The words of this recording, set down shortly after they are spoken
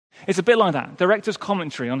It's a bit like that. Director's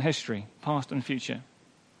commentary on history, past and future.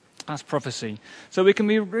 That's prophecy. So we can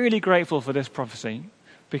be really grateful for this prophecy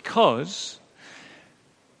because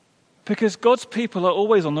God's people are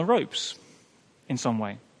always on the ropes in some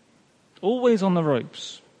way. Always on the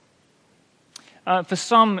ropes. For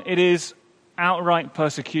some, it is outright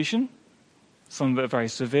persecution. Some of it very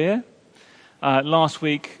severe. Last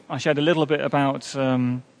week, I shared a little bit about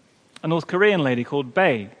a North Korean lady called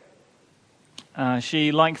Bae.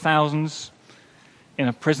 She, like thousands, in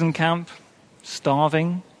a prison camp,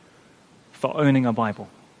 starving for owning a Bible.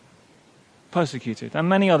 Persecuted. And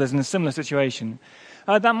many others in a similar situation.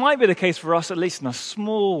 That might be the case for us, at least in a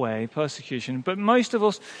small way, persecution. But most of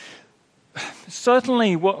us,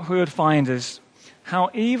 certainly what we would find is how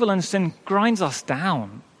evil and sin grinds us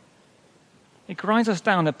down. It grinds us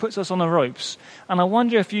down, it puts us on the ropes. And I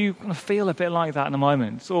wonder if you feel a bit like that in a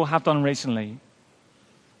moment, or have done recently.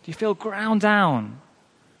 Do you feel ground down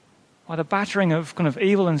by the battering of kind of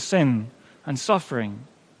evil and sin and suffering?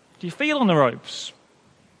 Do you feel on the ropes?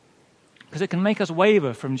 Because it can make us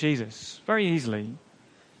waver from Jesus very easily.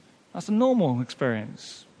 That's a normal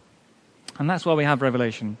experience. And that's why we have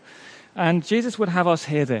Revelation. And Jesus would have us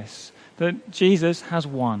hear this, that Jesus has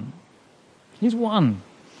won. He's won.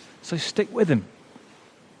 So stick with him.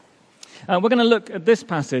 We're going to look at this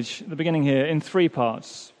passage at the beginning here in three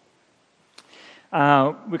parts.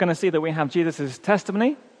 We're going to see that we have Jesus'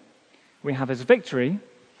 testimony, we have his victory,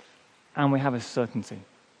 and we have his certainty.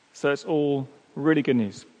 So it's all really good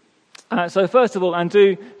news. So first of all, and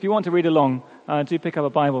if you want to read along, do pick up a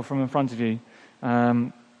Bible from in front of you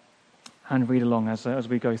and read along as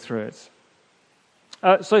we go through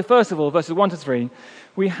it. So first of all, verses 1 to 3,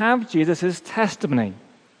 we have Jesus' testimony.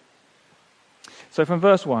 So from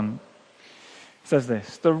verse 1, it says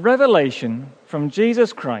this: the revelation from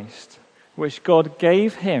Jesus Christ, which God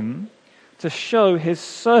gave him to show his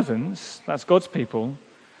servants, that's God's people,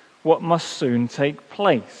 what must soon take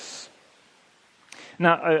place.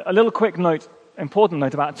 Now, a little quick note, important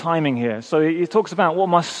note about timing here. So he talks about what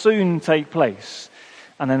must soon take place.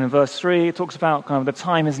 And then in verse 3, it talks about kind of the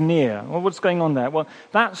time is near. Well, what's going on there? Well,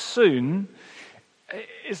 that soon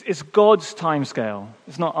is God's timescale.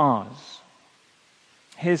 It's not ours.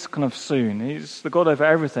 His kind of soon. He's the God over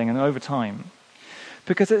everything and over time.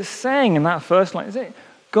 Because it's saying in that first line,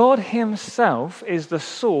 God himself is the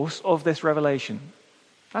source of this revelation.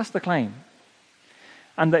 That's the claim.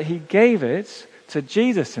 And that he gave it to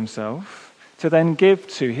Jesus himself to then give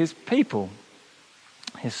to his people,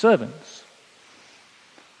 his servants.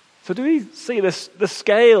 So do we see this? The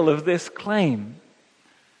scale of this claim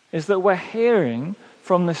is that we're hearing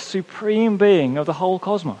from the supreme being of the whole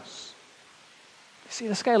cosmos. You see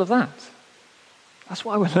the scale of that? That's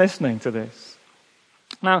why we're listening to this.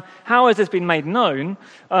 Now, how has this been made known?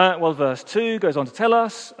 Well, verse 2 goes on to tell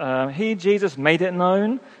us, he, Jesus, made it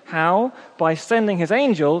known. How? By sending his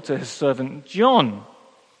angel to his servant John.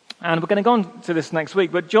 And we're going to go on to this next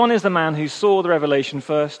week, but John is the man who saw the revelation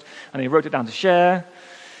first, and he wrote it down to share.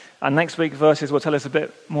 And next week, verses will tell us a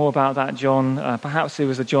bit more about that John. Perhaps it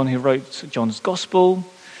was the John who wrote John's Gospel,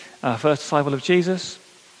 first disciple of Jesus.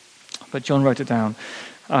 But John wrote it down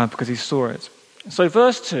because he saw it. So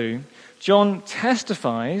verse 2, John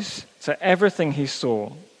testifies to everything he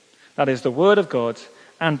saw. That is the word of God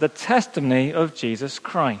and the testimony of Jesus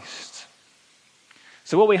Christ.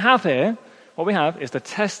 So what we have is the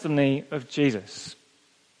testimony of Jesus.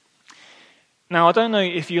 Now, I don't know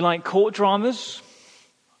if you like court dramas.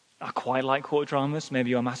 I quite like court dramas.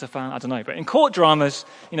 Maybe you're a massive fan. I don't know. But in court dramas,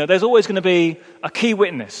 there's always going to be a key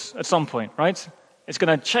witness at some point, right? It's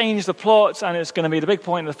going to change the plot, and it's going to be the big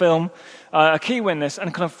point of the film. A key witness,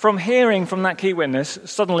 and kind of from hearing from that key witness,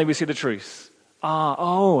 suddenly we see the truth.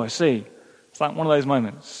 I see. It's like one of those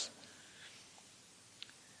moments.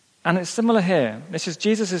 And it's similar here. This is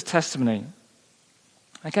Jesus' testimony.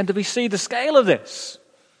 Again, do we see the scale of this?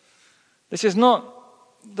 This is not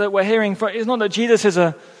that we're hearing from, it's not that Jesus is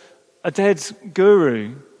a dead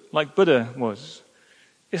guru like Buddha was.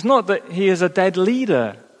 It's not that he is a dead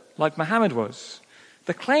leader like Muhammad was.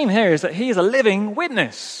 The claim here is that he is a living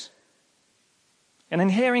witness. And in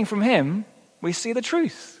hearing from him, we see the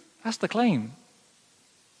truth. That's the claim.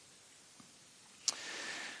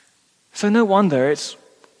 So no wonder it's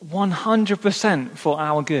 100% for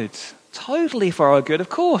our good. Totally for our good. Of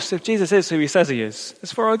course, if Jesus is who he says he is,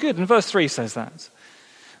 it's for our good. And verse 3 says that.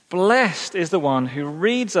 Blessed is the one who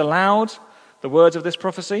reads aloud the words of this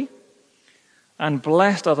prophecy, and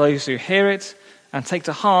blessed are those who hear it and take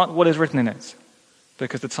to heart what is written in it,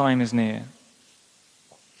 because the time is near.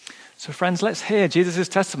 So friends, let's hear Jesus'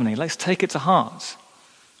 testimony. Let's take it to heart.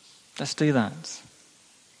 Let's do that.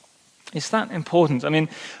 It's that important. I mean,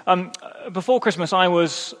 before Christmas, I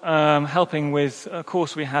was helping with a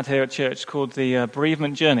course we had here at church called the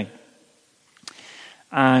Bereavement Journey.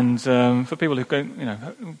 And for people who go,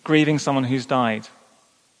 grieving someone who's died.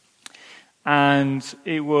 And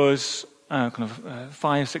it was kind of a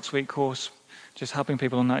 5-6 week course, just helping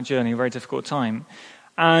people on that journey, a very difficult time.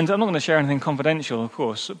 And I'm not going to share anything confidential, of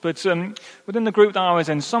course, but within the group that I was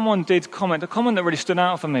in, someone did comment, a comment that really stood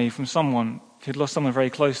out for me from someone who'd lost someone very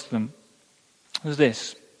close to them, was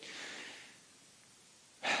this.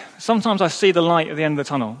 Sometimes I see the light at the end of the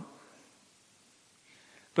tunnel,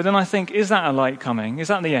 but then I think, is that a light coming? Is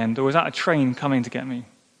that the end? Or is that a train coming to get me?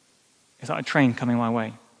 Is that a train coming my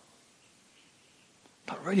way?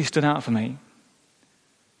 That really stood out for me.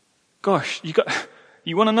 Gosh,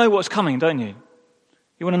 you want to know what's coming, don't you?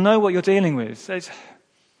 You want to know what you're dealing with.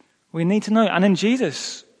 We need to know. And in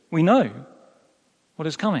Jesus, we know what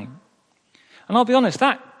is coming. And I'll be honest,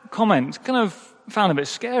 that comment kind of found a bit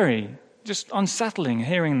scary, just unsettling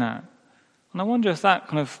hearing that. And I wonder if that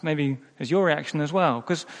kind of maybe is your reaction as well.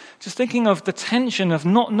 Because just thinking of the tension of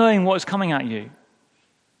not knowing what is coming at you.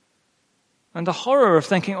 And the horror of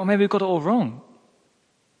thinking, oh, maybe we've got it all wrong.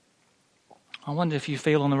 I wonder if you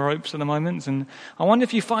feel on the ropes at the moment. And I wonder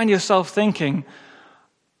if you find yourself thinking,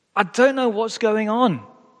 I don't know what's going on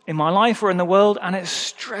in my life or in the world, and it's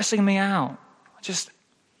stressing me out.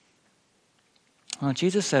 Well,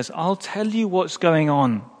 Jesus says, I'll tell you what's going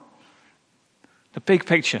on. The big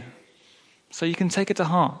picture. So you can take it to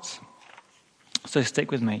heart. So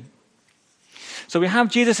stick with me. So we have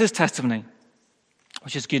Jesus' testimony,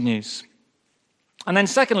 which is good news. And then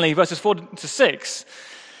secondly, verses 4 to 6,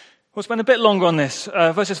 we'll spend a bit longer on this.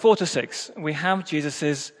 Verses 4 to 6, we have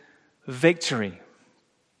Jesus' victory.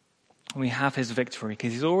 We have his victory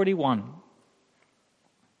because he's already won.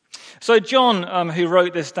 So John, who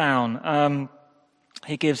wrote this down,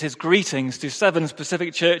 he gives his greetings to 7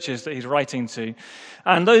 specific churches that he's writing to.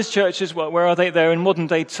 And those churches, where are they? They're in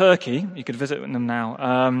modern-day Turkey. You could visit them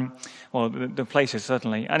now. The places,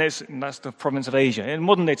 certainly. And that's the province of Asia, in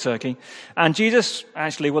modern-day Turkey. And Jesus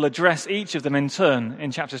actually will address each of them in turn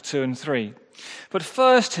in chapters 2 and 3. But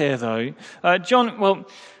first here, though,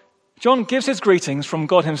 John gives his greetings from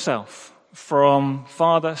God himself, from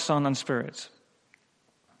Father, Son, and Spirit.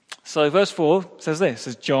 So verse 4 says this,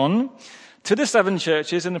 says, John, to the 7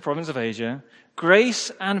 churches in the province of Asia,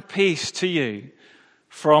 grace and peace to you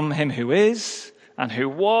from him who is, and who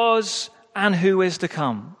was, and who is to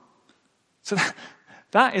come. So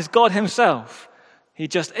that is God himself. He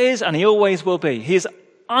just is, and he always will be. He is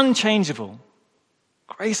unchangeable.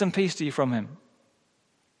 Grace and peace to you from him.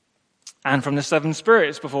 And from the 7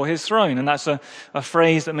 spirits before his throne. And that's a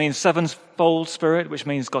phrase that means 7-fold spirit, which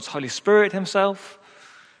means God's Holy Spirit himself.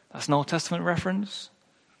 That's an Old Testament reference.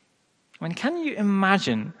 I mean, can you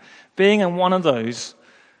imagine being in one of those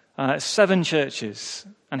 7 churches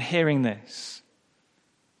and hearing this?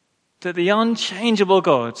 That the unchangeable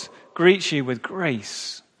God greets you with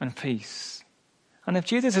grace and peace. And if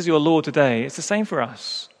Jesus is your Lord today, it's the same for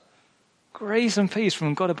us. Grace and peace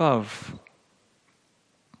from God above.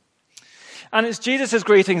 And it's Jesus'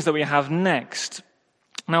 greetings that we have next.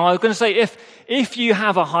 Now, I was going to say, if you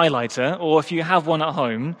have a highlighter, or if you have one at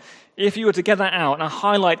home, if you were to get that out and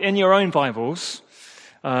highlight in your own Bibles,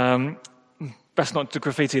 best not to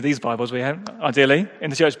graffiti these Bibles we have, ideally, in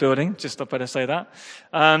the church building, just I better say that.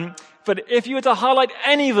 But if you were to highlight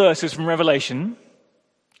any verses from Revelation,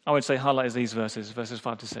 I would say highlight these verses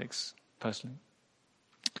 5 to 6, personally.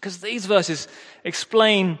 Because these verses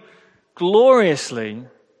explain gloriously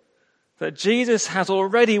that Jesus has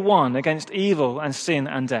already won against evil and sin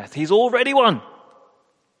and death. He's already won.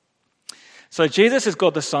 So Jesus is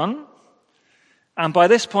God the Son, and by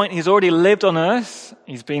this point he's already lived on earth.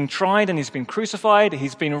 He's been tried and he's been crucified.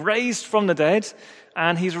 He's been raised from the dead,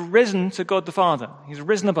 and he's risen to God the Father. He's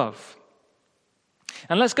risen above.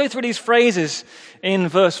 And let's go through these phrases in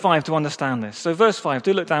verse 5 to understand this. So verse 5,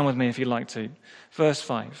 do look down with me if you'd like to. Verse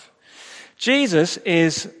 5. Jesus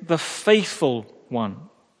is the faithful one.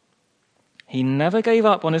 He never gave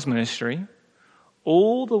up on his ministry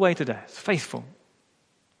all the way to death. Faithful.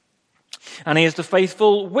 And he is the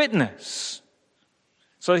faithful witness.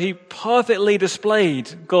 So he perfectly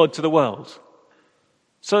displayed God to the world.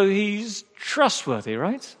 So he's trustworthy,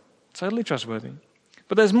 right? Totally trustworthy.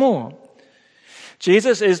 But there's more.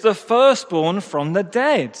 Jesus is the firstborn from the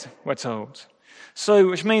dead, we're told. So,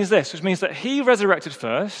 which means that he resurrected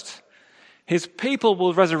first. His people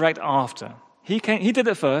will resurrect after. He did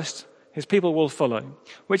it first. His people will follow,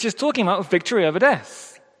 which is talking about victory over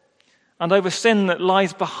death and over sin that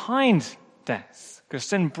lies behind death, because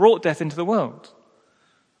sin brought death into the world.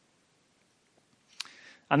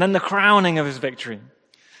 And then the crowning of his victory.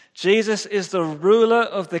 Jesus is the ruler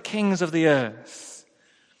of the kings of the earth.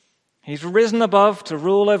 He's risen above to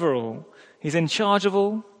rule over all. He's in charge of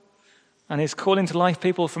all. And he's calling to life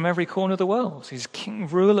people from every corner of the world. He's king,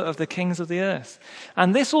 ruler of the kings of the earth.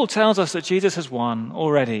 And this all tells us that Jesus has won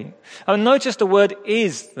already. And notice the word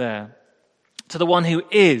is there. To the one who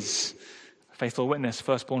is, faithful witness,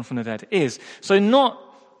 firstborn from the dead, is. So not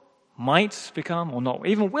might become, or not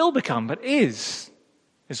even will become, but is.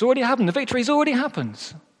 It's already happened. The victory's already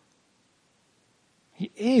happened. He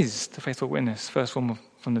is the faithful witness, firstborn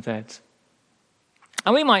from the dead.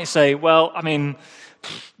 And we might say, well, I mean,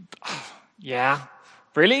 yeah,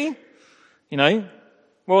 really? You know,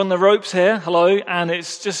 we're on the ropes here, hello, and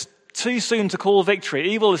it's just too soon to call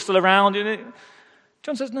victory. Evil is still around.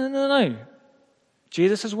 John says, no.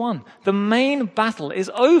 Jesus has won. The main battle is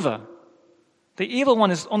over. The evil one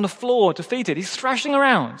is on the floor, defeated. He's thrashing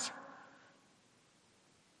around.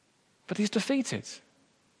 But he's defeated.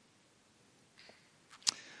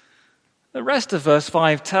 The rest of verse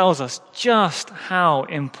 5 tells us just how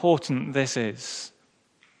important this is.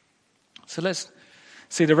 So let's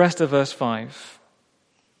see the rest of verse 5.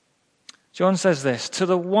 John says this, to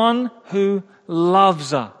the one who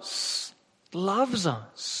loves us.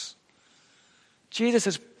 Jesus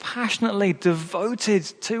is passionately devoted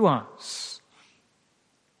to us.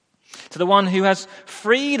 To the one who has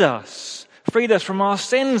freed us from our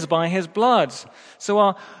sins by his blood.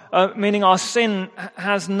 So meaning our sin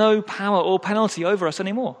has no power or penalty over us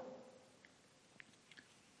anymore.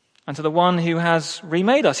 And to the one who has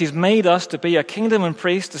remade us. He's made us to be a kingdom and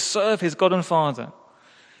priest to serve his God and Father.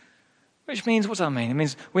 Which means, what does that mean? It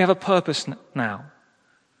means we have a purpose now.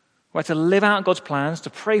 We're to live out God's plans, to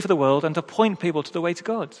pray for the world, and to point people to the way to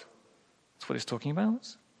God. That's what it's talking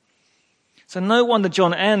about. So no wonder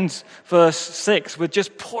John ends verse 6 with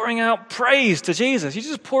just pouring out praise to Jesus. He's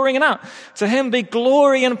just pouring it out. To him be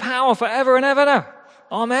glory and power forever and ever.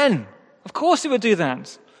 Amen. Of course he would do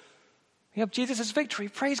that. We have Jesus' victory.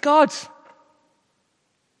 Praise God.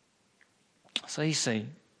 So you see,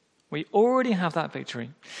 we already have that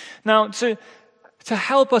victory. Now, to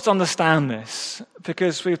help us understand this,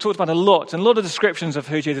 because we've talked about a lot of descriptions of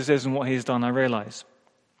who Jesus is and what he's done, I realize.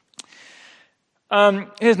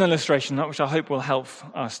 Here's an illustration, which I hope will help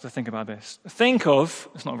us to think about this. Think of,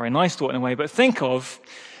 it's not a very nice thought in a way, but think of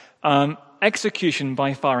execution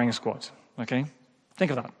by firing squad. Okay?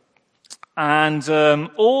 Think of that. And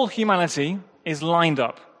all humanity is lined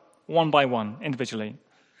up, one by one, individually.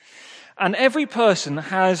 And every person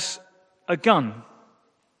has a gun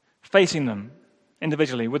facing them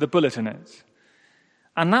individually with a bullet in it.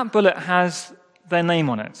 And that bullet has their name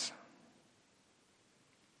on it.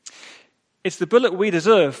 It's the bullet we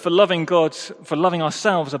deserve for loving God, for loving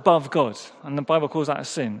ourselves above God. And the Bible calls that a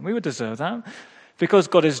sin. We would deserve that. Because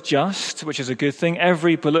God is just, which is a good thing,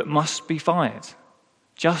 every bullet must be fired.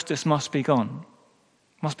 Justice must be done.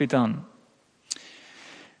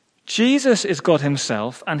 Jesus is God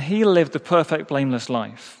himself, and he lived the perfect, blameless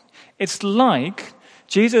life. It's like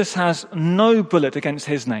Jesus has no bullet against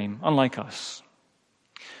his name, unlike us.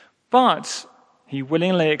 But he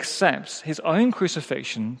willingly accepts his own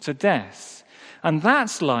crucifixion to death. And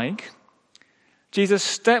that's like Jesus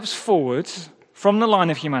steps forward from the line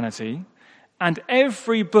of humanity, and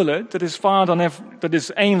every bullet that is fired on that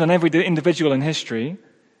is aimed on every individual in history,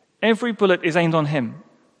 every bullet is aimed on him,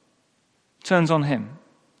 turns on him.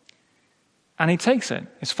 And he takes it.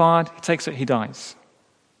 It's fired, he takes it, he dies.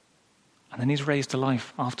 And then he's raised to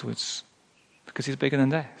life afterwards because he's bigger than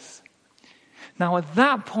death. Now at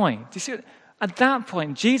that point, do you see? At that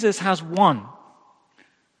point, Jesus has won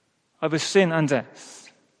over sin and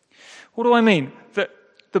death. What do I mean? That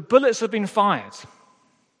the bullets have been fired.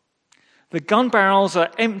 The gun barrels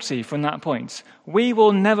are empty from that point. We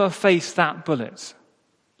will never face that bullet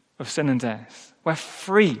of sin and death. We're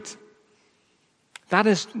freed. That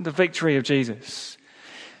is the victory of Jesus.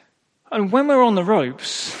 And when we're on the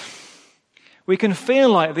ropes, we can feel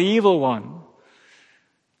like the evil one.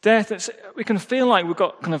 Death, we can feel like we've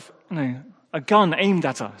got kind of, a gun aimed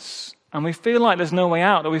at us. And we feel like there's no way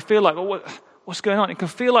out. Or we feel like, what's going on? It can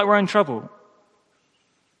feel like we're in trouble.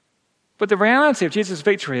 But the reality of Jesus'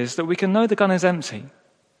 victory is that we can know the gun is empty.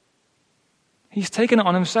 He's taken it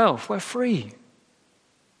on himself. We're free.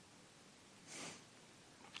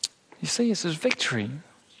 You see, it's his victory.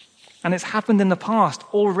 And it's happened in the past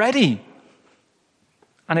already.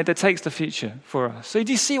 And it dictates the future for us. So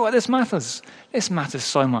do you see why this matters? This matters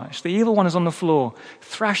so much. The evil one is on the floor,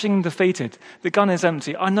 thrashing and defeated. The gun is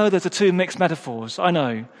empty. I know there's the two mixed metaphors. I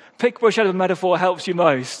know. Pick whichever metaphor helps you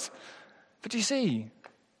most. But do you see?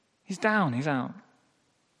 He's down. He's out.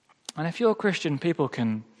 And if you're a Christian,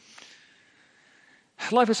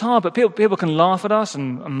 life is hard, but people can laugh at us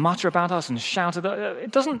and mutter about us and shout at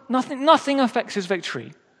us. Nothing affects his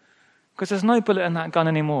victory because there's no bullet in that gun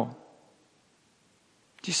anymore.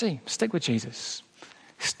 Do you see? Stick with Jesus.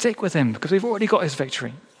 Stick with him because we've already got his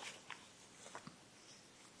victory.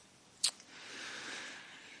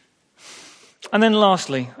 And then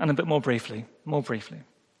lastly, and a bit more briefly,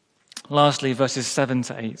 verses 7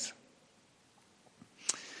 to 8.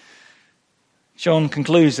 John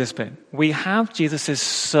concludes this bit. We have Jesus'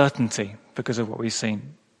 certainty because of what we've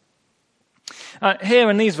seen. Here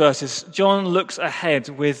in these verses, John looks ahead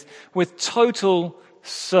with total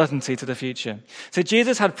certainty to the future. So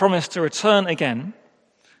Jesus had promised to return again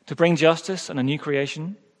to bring justice and a new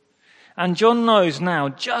creation. And John knows now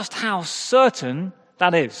just how certain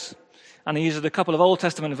that is. And he uses a couple of Old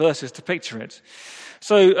Testament verses to picture it.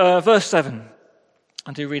 So verse 7,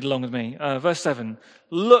 and do read along with me. Verse 7,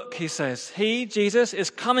 look, he says, he, Jesus, is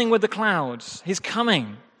coming with the clouds. He's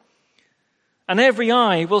coming. And every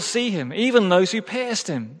eye will see him, even those who pierced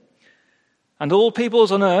him. And all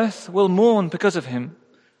peoples on earth will mourn because of him.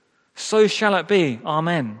 So shall it be.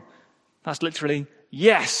 Amen. That's literally,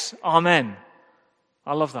 yes, amen.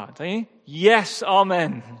 I love that, don't you? Yes,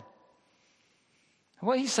 amen.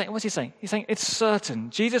 What's he saying? He's saying it's certain.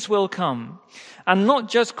 Jesus will come. And not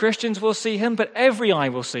just Christians will see him, but every eye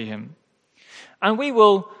will see him. And we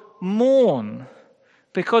will mourn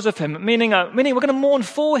because of him, meaning we're going to mourn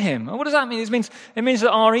for him. And what does that mean? It means that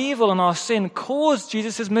our evil and our sin caused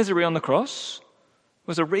Jesus' misery on the cross. It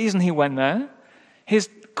was a reason he went there.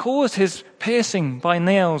 Caused his piercing by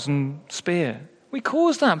nails and spear. We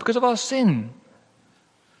caused that because of our sin.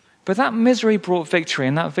 But that misery brought victory,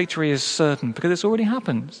 and that victory is certain because it's already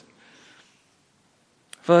happened.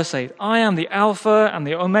 Verse 8, I am the Alpha and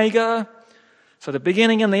the Omega, so the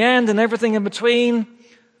beginning and the end and everything in between,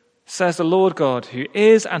 says the Lord God, who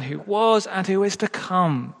is and who was and who is to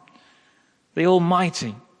come, the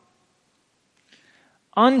Almighty.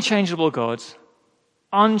 Unchangeable God,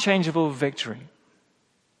 unchangeable victory.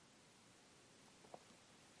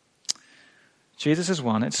 Jesus has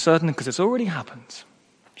won. It's certain because it's already happened.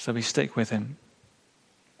 So we stick with him.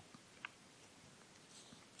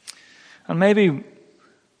 And maybe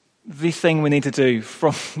the thing we need to do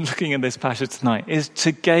from looking at this passage tonight is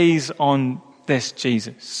to gaze on this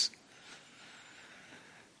Jesus.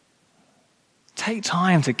 Take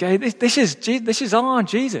time to gaze. This is our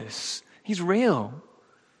Jesus. He's real.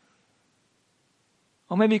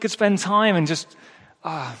 Or maybe you could spend time and just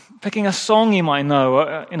picking a song you might know,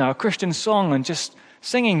 a Christian song, and just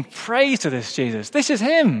singing praise to this Jesus. This is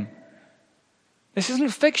him. This isn't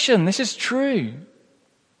fiction. This is true.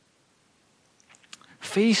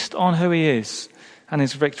 Feast on who he is, and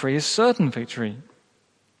his victory is certain victory.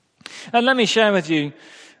 And let me share with you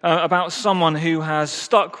about someone who has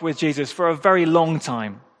stuck with Jesus for a very long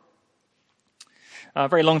time.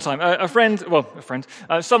 Someone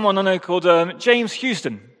I know called James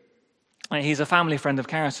Houston. He's a family friend of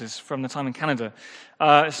Karis's from the time in Canada.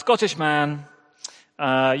 Scottish man,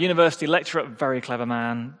 university lecturer, very clever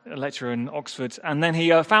man, a lecturer in Oxford. And then he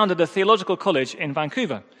founded a theological college in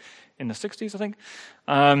Vancouver in the 60s, I think.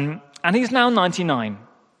 And he's now 99.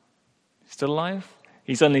 Still alive.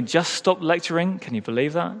 He's only just stopped lecturing. Can you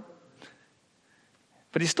believe that?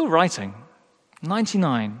 But he's still writing.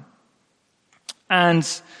 99. And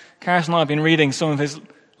Karis and I have been reading some of his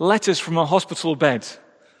letters from a hospital bed,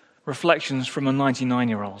 reflections from a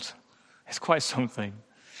 99-year-old. It's quite something.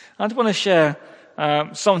 I just want to share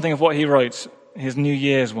something of what he wrote, his New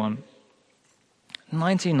Year's one.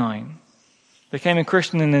 99. Became a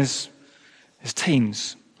Christian in his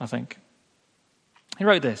teens, I think. He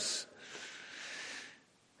wrote this.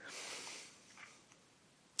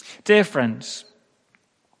 Dear friends,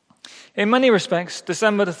 in many respects,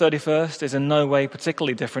 December the 31st is in no way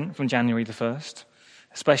particularly different from January the 1st,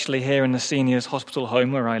 especially here in the seniors' hospital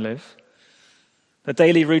home where I live. The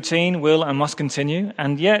daily routine will and must continue,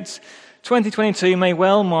 and yet 2022 may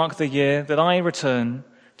well mark the year that I return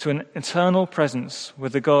to an eternal presence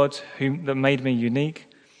with the God that made me unique,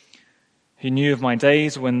 who knew of my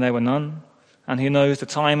days when there were none, and who knows the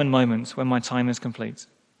time and moment when my time is complete.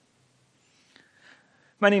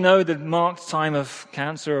 Many know the marked time of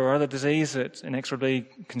cancer or other disease that inexorably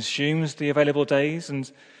consumes the available days,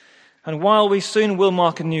 and while we soon will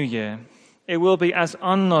mark a new year, it will be as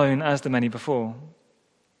unknown as the many before.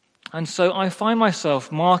 And so I find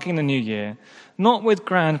myself marking the new year, not with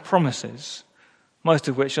grand promises, most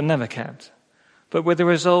of which are never kept, but with a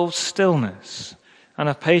resolved stillness and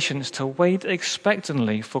a patience to wait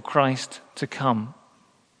expectantly for Christ to come.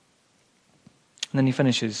 And then he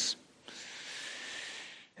finishes.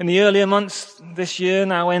 In the earlier months this year,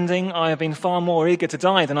 now ending, I have been far more eager to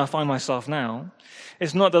die than I find myself now.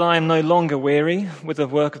 It's not that I am no longer weary with the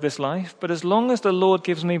work of this life, but as long as the Lord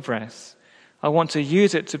gives me breath, I want to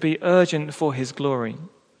use it to be urgent for his glory.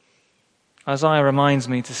 Isaiah reminds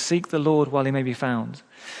me to seek the Lord while he may be found.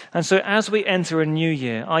 And so as we enter a new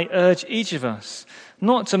year, I urge each of us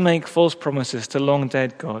not to make false promises to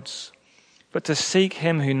long-dead gods, but to seek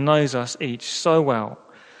him who knows us each so well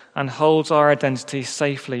and holds our identity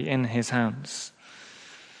safely in his hands.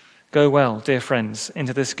 Go well, dear friends,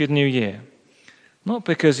 into this good new year, not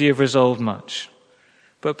because you have resolved much,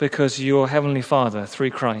 but because your heavenly Father,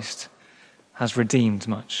 through Christ, has redeemed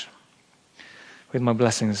much. With my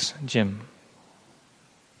blessings, Jim.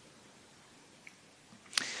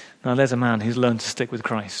 Now there's a man who's learned to stick with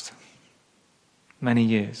Christ many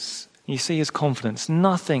years. You see his confidence.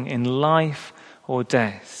 Nothing in life or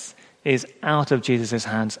death is out of Jesus'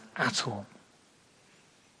 hands at all.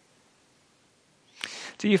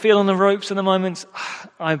 Do you feel on the ropes at the moment?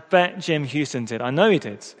 I bet Jim Houston did. I know he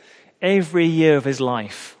did. Every year of his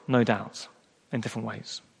life, no doubt, in different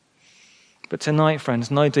ways. But tonight, friends,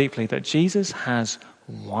 know deeply that Jesus has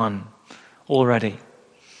won already.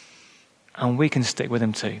 And we can stick with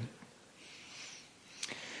him too.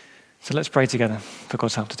 So let's pray together for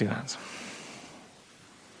God's help to do that.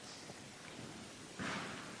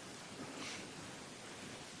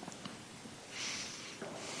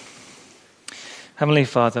 Heavenly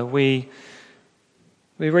Father, we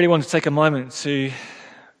really want to take a moment to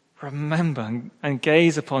remember and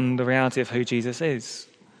gaze upon the reality of who Jesus is.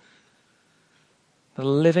 The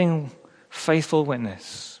living, faithful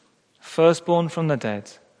witness, firstborn from the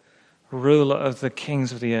dead, ruler of the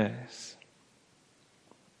kings of the earth.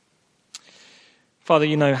 Father,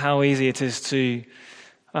 you know how easy it is to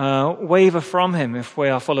waver from him if we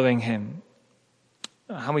are following him,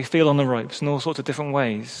 how we feel on the ropes in all sorts of different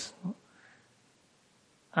ways.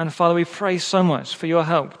 And Father, we pray so much for your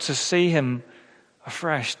help to see him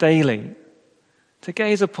afresh daily, to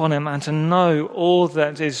gaze upon him and to know all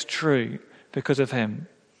that is true because of him.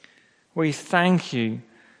 We thank you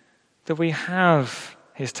that we have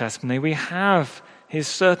his testimony, we have his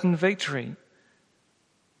certain victory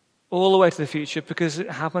all the way to the future because it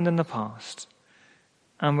happened in the past.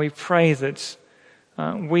 And we pray that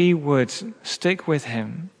we would stick with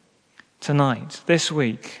him tonight, this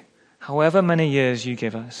week, however many years you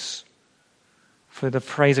give us, for the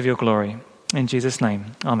praise of your glory. In Jesus' name,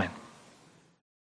 amen.